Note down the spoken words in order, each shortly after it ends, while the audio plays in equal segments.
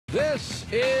This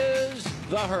is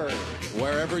The Herd,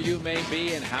 wherever you may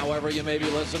be and however you may be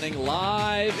listening,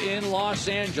 live in Los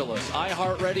Angeles,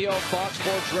 iHeartRadio, Fox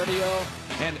Sports Radio,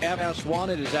 and MS1.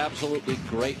 It is absolutely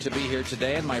great to be here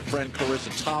today, and my friend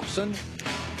Carissa Thompson.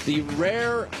 The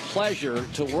rare pleasure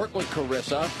to work with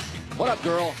Carissa. What up,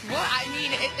 girl? Well, I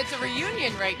mean, it's a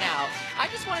reunion right now. I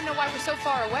just want to know why we're so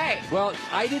far away. Well,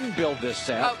 I didn't build this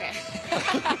set. Okay.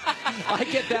 I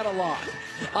get that a lot.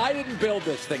 I didn't build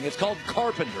this thing. It's called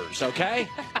Carpenters, okay?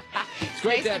 It's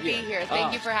great nice to be here.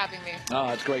 Thank you for having me. Oh,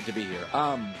 it's great to be here.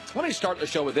 Let me start the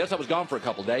show with this. I was gone for a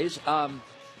couple days.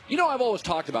 You know, I've always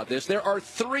talked about this. There are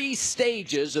 3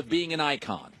 stages of being an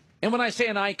icon. And when I say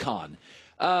an icon,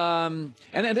 and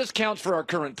then this counts for our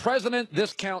current president,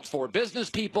 this counts for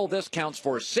business people, this counts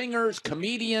for singers,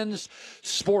 comedians,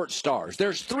 sports stars.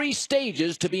 There's 3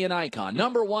 stages to be an icon.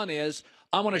 Number 1 is,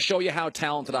 I want to show you how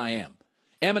talented I am.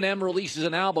 Eminem releases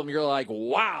an album, you're like,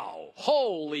 wow,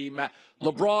 holy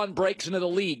LeBron breaks into the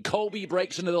league, Kobe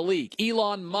breaks into the league,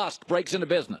 Elon Musk breaks into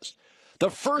business. The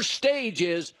first stage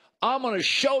is, I'm going to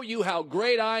show you how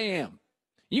great I am.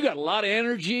 You got a lot of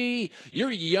energy, you're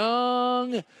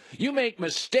young, you make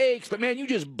mistakes, but man, you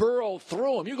just burrow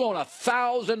through them. You're going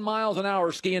 1,000 miles an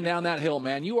hour skiing down that hill,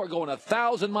 man. You are going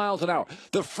 1,000 miles an hour.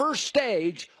 The first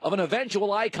stage of an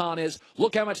eventual icon is,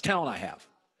 look how much talent I have.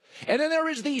 And then there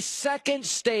is the second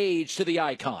stage to the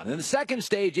icon. And the second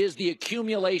stage is the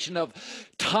accumulation of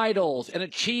titles and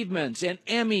achievements and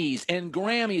Emmys and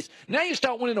Grammys. Now you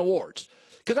start winning awards.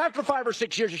 Because after 5 or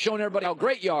 6 years of showing everybody how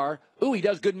great you are, ooh, he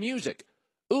does good music.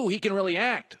 Ooh, he can really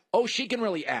act. Oh, she can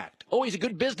really act. Oh, he's a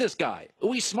good business guy.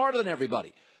 Oh, he's smarter than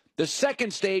everybody. The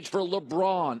second stage for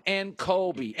LeBron and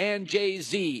Kobe and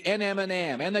Jay-Z and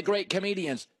Eminem and the great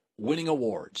comedians, winning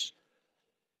awards.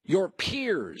 Your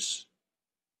peers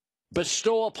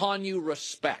bestow upon you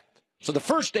respect. So the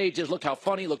first stage is look how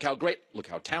funny, look how great, look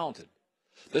how talented.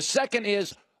 The second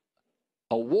is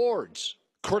awards,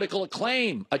 critical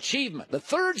acclaim, achievement. The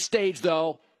third stage,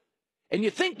 though, and you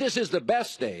think this is the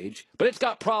best stage, but it's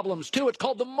got problems too. It's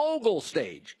called the mogul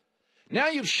stage. Now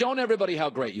you've shown everybody how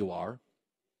great you are.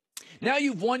 Now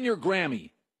you've won your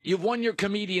Grammy. You've won your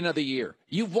Comedian of the Year.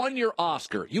 You've won your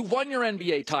Oscar. You've won your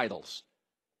NBA titles.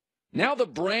 Now the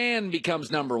brand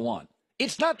becomes number 1.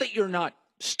 It's not that you're not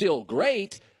still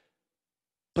great,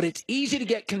 but it's easy to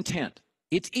get content.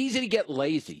 It's easy to get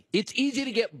lazy. It's easy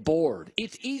to get bored.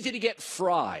 It's easy to get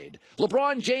fried.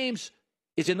 LeBron James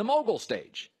is in the mogul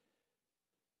stage.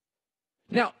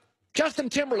 Now, Justin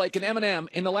Timberlake and Eminem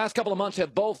in the last couple of months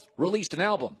have both released an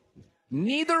album.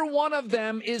 Neither one of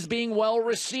them is being well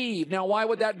received. Now, why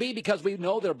would that be? Because we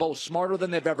know they're both smarter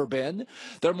than they've ever been.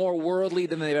 They're more worldly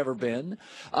than they've ever been.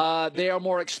 They are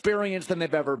more experienced than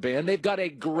they've ever been. They've got a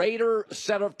greater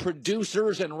set of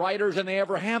producers and writers than they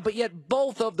ever have, but yet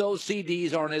both of those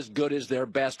CDs aren't as good as their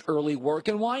best early work.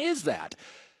 And why is that?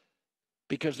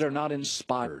 Because they're not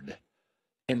inspired.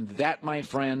 And that, my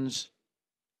friends,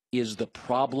 is the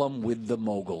problem with the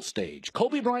mogul stage.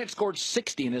 Kobe Bryant scored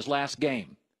 60 in his last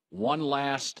game. One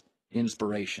last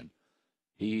inspiration.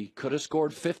 He could have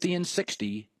scored 50 and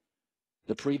 60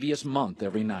 the previous month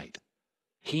every night.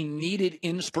 He needed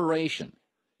inspiration.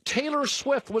 Taylor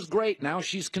Swift was great. Now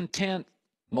she's content.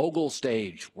 Mogul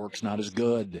stage. Work's not as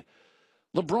good.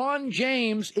 LeBron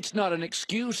James, it's not an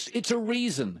excuse. It's a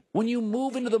reason. When you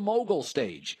move into the mogul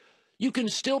stage, you can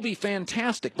still be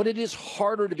fantastic, but it is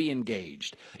harder to be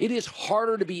engaged. It is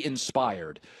harder to be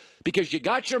inspired because you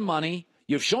got your money.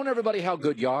 You've shown everybody how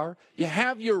good you are. You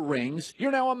have your rings.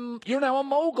 You're now a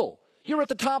mogul. You're at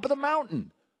the top of the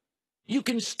mountain. You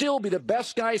can still be the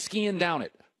best guy skiing down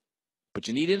it, but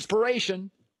you need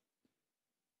inspiration.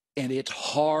 And it's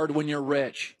hard when you're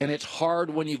rich, and it's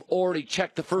hard when you've already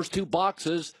checked the first 2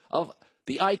 boxes of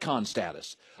the icon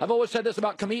status. I've always said this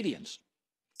about comedians.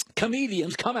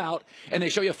 Comedians come out and they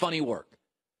show you funny work.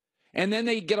 And then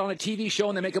they get on a TV show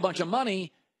and they make a bunch of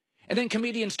money. And then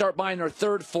comedians start buying their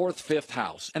 3rd, 4th, 5th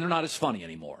house. And they're not as funny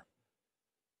anymore.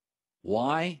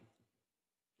 Why?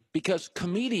 Because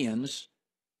comedians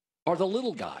are the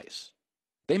little guys.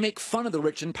 They make fun of the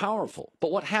rich and powerful.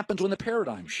 But what happens when the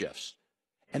paradigm shifts?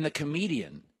 And the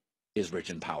comedian is rich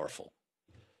and powerful.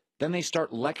 Then they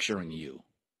start lecturing you.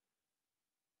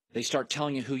 They start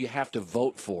telling you who you have to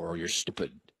vote for or you're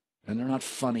stupid. And they're not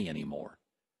funny anymore.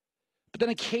 But then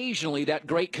occasionally that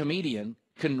great comedian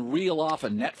can reel off a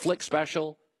Netflix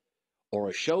special or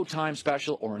a Showtime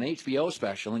special or an HBO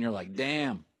special, and you're like,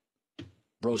 damn,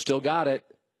 bro still got it.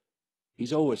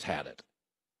 He's always had it.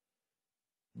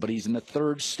 But he's in the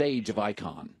 3rd stage of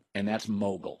icon, and that's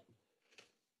mogul.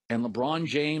 And LeBron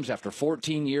James, after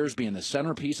 14 years being the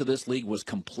centerpiece of this league, was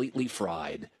completely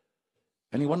fried.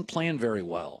 and he wasn't playing very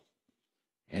well.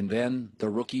 And then the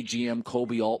rookie GM,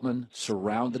 Kobe Altman,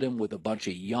 surrounded him with a bunch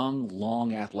of young,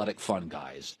 long, athletic, fun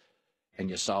guys. And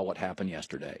you saw what happened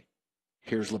yesterday.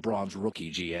 Here's LeBron's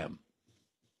rookie GM.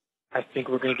 I think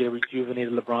we're going to get a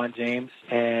rejuvenated LeBron James,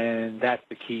 and that's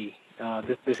the key.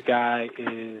 This guy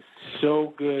is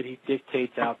so good, he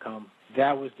dictates outcome.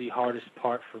 That was the hardest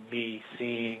part for me,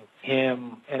 seeing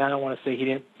him. And I don't want to say he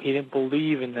didn't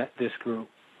believe in this group.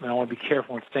 And I want to be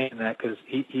careful in saying that because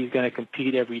he's going to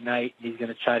compete every night. He's going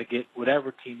to try to get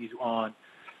whatever team he's on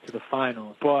to the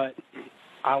finals. But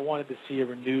I wanted to see a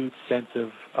renewed sense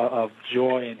of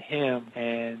joy in him,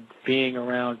 and being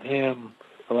around him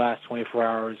the last 24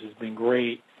 hours has been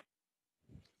great.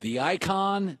 The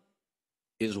icon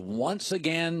is once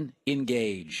again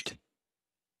engaged.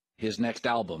 His next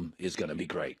album is going to be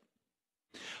great.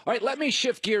 All right, let me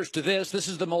shift gears to this. This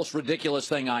is the most ridiculous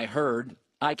thing I heard.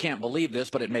 I can't believe this,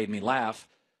 but it made me laugh.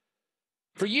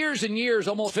 For years and years,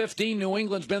 almost 15, New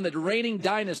England's been the reigning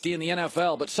dynasty in the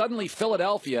NFL, but suddenly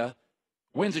Philadelphia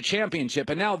wins a championship,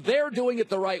 and now they're doing it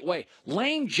the right way.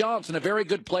 Lane Johnson, a very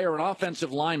good player and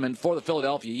offensive lineman for the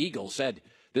Philadelphia Eagles, said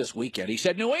this weekend, he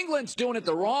said, New England's doing it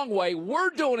the wrong way. We're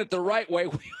doing it the right way.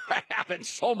 We're having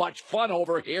so much fun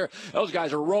over here. Those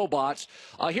guys are robots.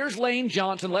 Here's Lane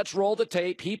Johnson. Let's roll the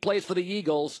tape. He plays for the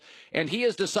Eagles, and he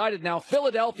has decided now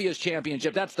Philadelphia's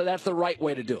championship. That's the right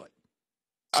way to do it.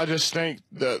 I just think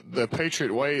the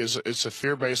Patriot way it's a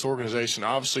fear-based organization.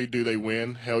 Obviously, do they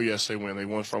win? Hell yes, they win. They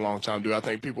won for a long time. Do I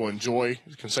think people enjoy?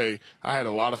 Can say I had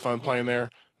a lot of fun playing there.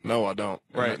 No, I don't.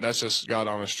 Right. That's just God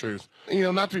honest truth. You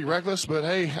know, not to be reckless, but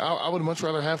hey, I would much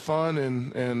rather have fun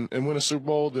and win a Super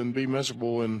Bowl than be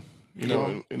miserable and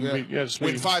win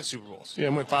 5 Super Bowls. Yeah,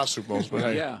 win 5 Super Bowls. But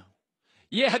hey,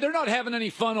 yeah, they're not having any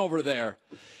fun over there.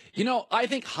 You know, I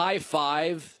think high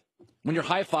five when you're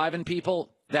high fiving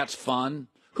people, that's fun.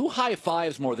 Who high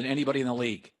fives more than anybody in the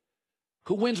league?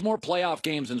 Who wins more playoff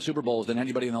games and Super Bowls than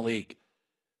anybody in the league?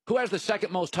 Who has the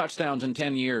second most touchdowns in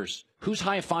 10 years? Who's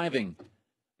high fiving?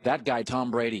 That guy,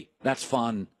 Tom Brady. That's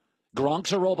fun.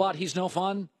 Gronk's a robot. He's no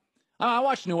fun. I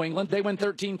watch New England. They win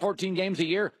 13, 14 games a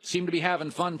year. Seem to be having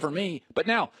fun for me. But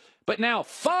now,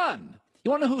 fun.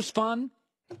 You want to know who's fun?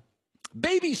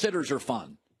 Babysitters are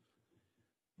fun.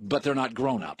 But they're not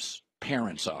grown-ups.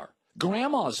 Parents are.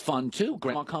 Grandma's fun, too.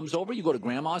 Grandma comes over. You go to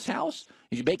Grandma's house.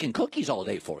 She's baking cookies all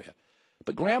day for you.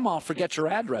 But Grandma forgets her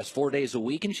address 4 days a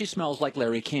week, and she smells like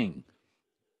Larry King.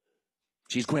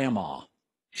 She's Grandma.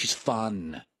 She's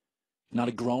fun. Not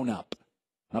a grown-up,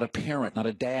 not a parent, not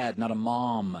a dad, not a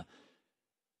mom.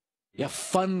 Yeah,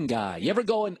 fun guy. You ever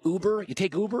go in Uber? You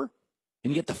take Uber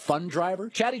and you get the fun driver?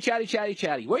 Chatty, chatty, chatty,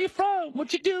 chatty. Where you from?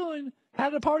 What you doing?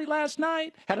 Had a party last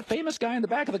night. Had a famous guy in the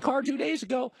back of the car 2 days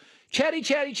ago. Chatty,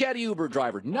 chatty, chatty Uber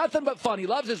driver. Nothing but fun. He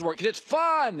loves his work because it's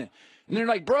fun. And they're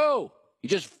like, bro, you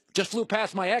just flew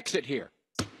past my exit here.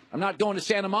 I'm not going to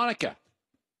Santa Monica.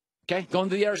 Okay? Going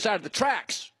to the other side of the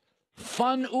tracks.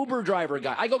 Fun Uber driver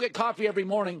guy. I go get coffee every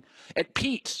morning at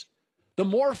Pete's. The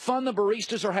more fun the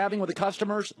baristas are having with the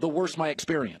customers, the worse my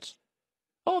experience.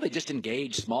 Oh, they just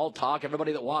engage, small talk,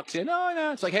 everybody that walks in. Oh,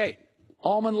 no. It's like, hey,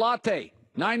 almond latte,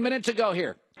 9 minutes ago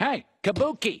here. Hey,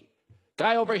 kabuki.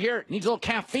 Guy over here needs a little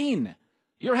caffeine.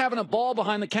 You're having a ball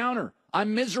behind the counter.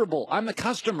 I'm miserable. I'm the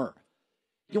customer.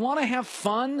 You want to have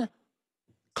fun?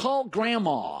 Call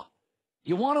Grandma.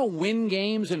 You want to win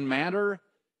games and matter?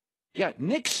 Yeah,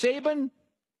 Nick Saban,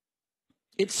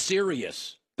 it's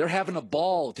serious. They're having a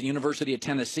ball at the University of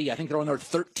Tennessee. I think they're on their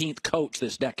 13th coach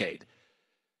this decade.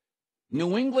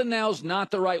 New England now's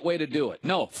not the right way to do it.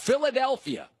 No,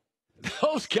 Philadelphia,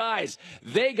 those guys,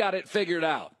 they got it figured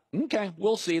out. Okay,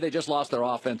 we'll see. They just lost their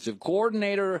offensive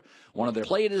coordinator, one of their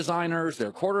play designers,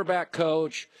 their quarterback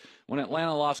coach. When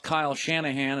Atlanta lost Kyle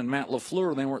Shanahan and Matt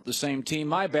LaFleur, they weren't the same team.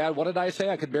 My bad. What did I say?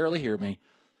 I could barely hear me.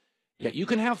 Yeah, you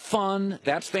can have fun.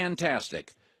 That's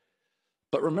fantastic.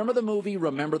 But remember the movie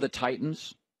Remember the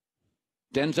Titans?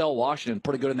 Denzel Washington,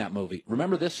 pretty good in that movie.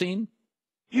 Remember this scene?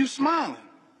 You smiling?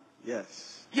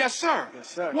 Yes. Yes, sir. Yes,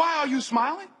 sir. Why are you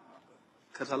smiling?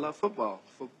 Because I love football.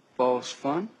 Football's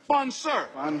fun. Fun, sir.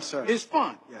 Fun, sir. It's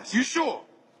fun. Yes. You sure?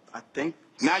 I think.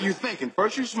 Now you're thinking.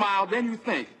 First you smile, then you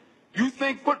think. You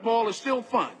think football is still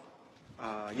fun?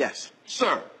 Yes.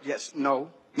 Sir? Yes. No.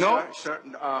 No? Sir.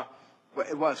 But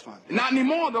it was fun. Not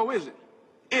anymore, though, is it?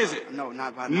 Is it? No,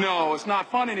 not by No, it's not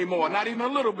fun anymore. Not even a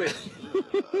little bit.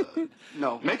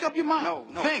 No. Make up your mind.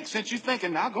 No. Think. Since you're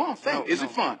thinking, now go on, think. No, is it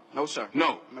fun? No, sir.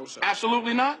 No. No, sir.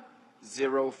 Absolutely not?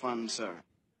 Zero fun, sir.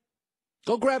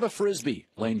 Go grab a Frisbee,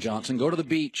 Lane Johnson. Go to the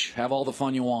beach. Have all the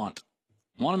fun you want.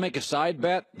 Want to make a side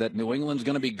bet that New England's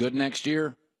going to be good next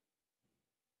year?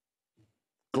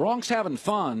 Gronk's having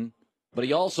fun, But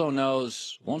he also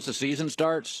knows once the season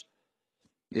starts,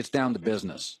 it's down to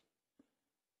business.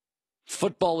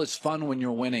 Football is fun when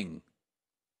you're winning.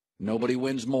 Nobody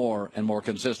wins more and more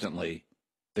consistently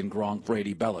than Gronk,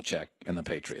 Brady, Belichick, and the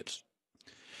Patriots.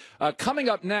 Coming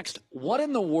up next, what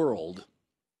in the world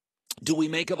do we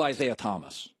make of Isaiah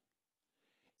Thomas?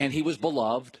 And he was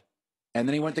beloved, and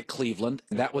then he went to Cleveland,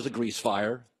 and that was a grease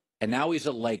fire, and now he's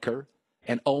a Laker,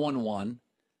 and 0-1.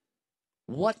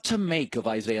 What to make of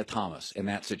Isaiah Thomas in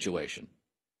that situation?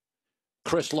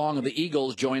 Chris Long of the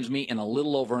Eagles joins me in a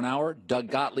little over an hour. Doug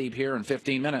Gottlieb here in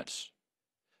 15 minutes.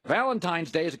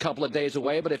 Valentine's Day is a couple of days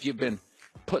away, but if you've been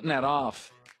putting that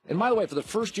off, and by the way, for the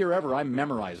first year ever, I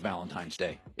memorized Valentine's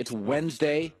Day. It's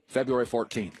Wednesday, February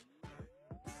 14th.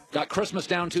 Got Christmas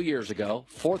down 2 years ago.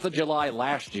 4th of July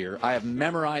last year. I have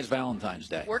memorized Valentine's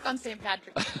Day. Work on St.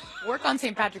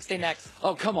 Patrick's Day next.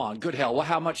 Oh, come on. Good hell. Well,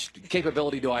 how much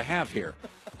capability do I have here?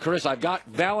 Chris, I've got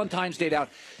Valentine's Day down.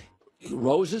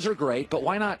 Roses are great, but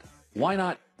why not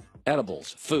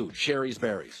edibles, food, cherries,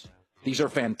 berries? These are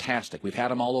fantastic. We've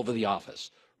had them all over the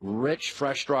office. Rich,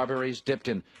 fresh strawberries dipped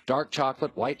in dark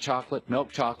chocolate, white chocolate,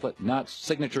 milk chocolate, nuts,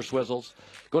 signature swizzles.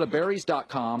 Go to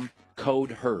berries.com,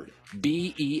 code HERD.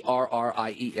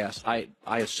 B-E-R-R-I-E-S. I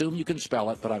assume you can spell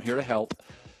it, but I'm here to help.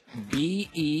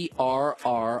 B-E-R-R-I-E-S.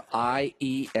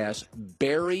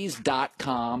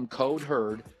 Berries.com, code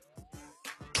HERD.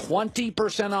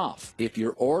 20% off if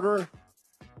your order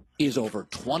is over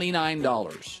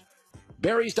 $29.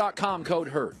 Berries.com, code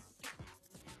HERD.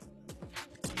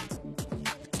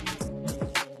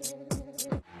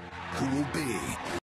 Who will be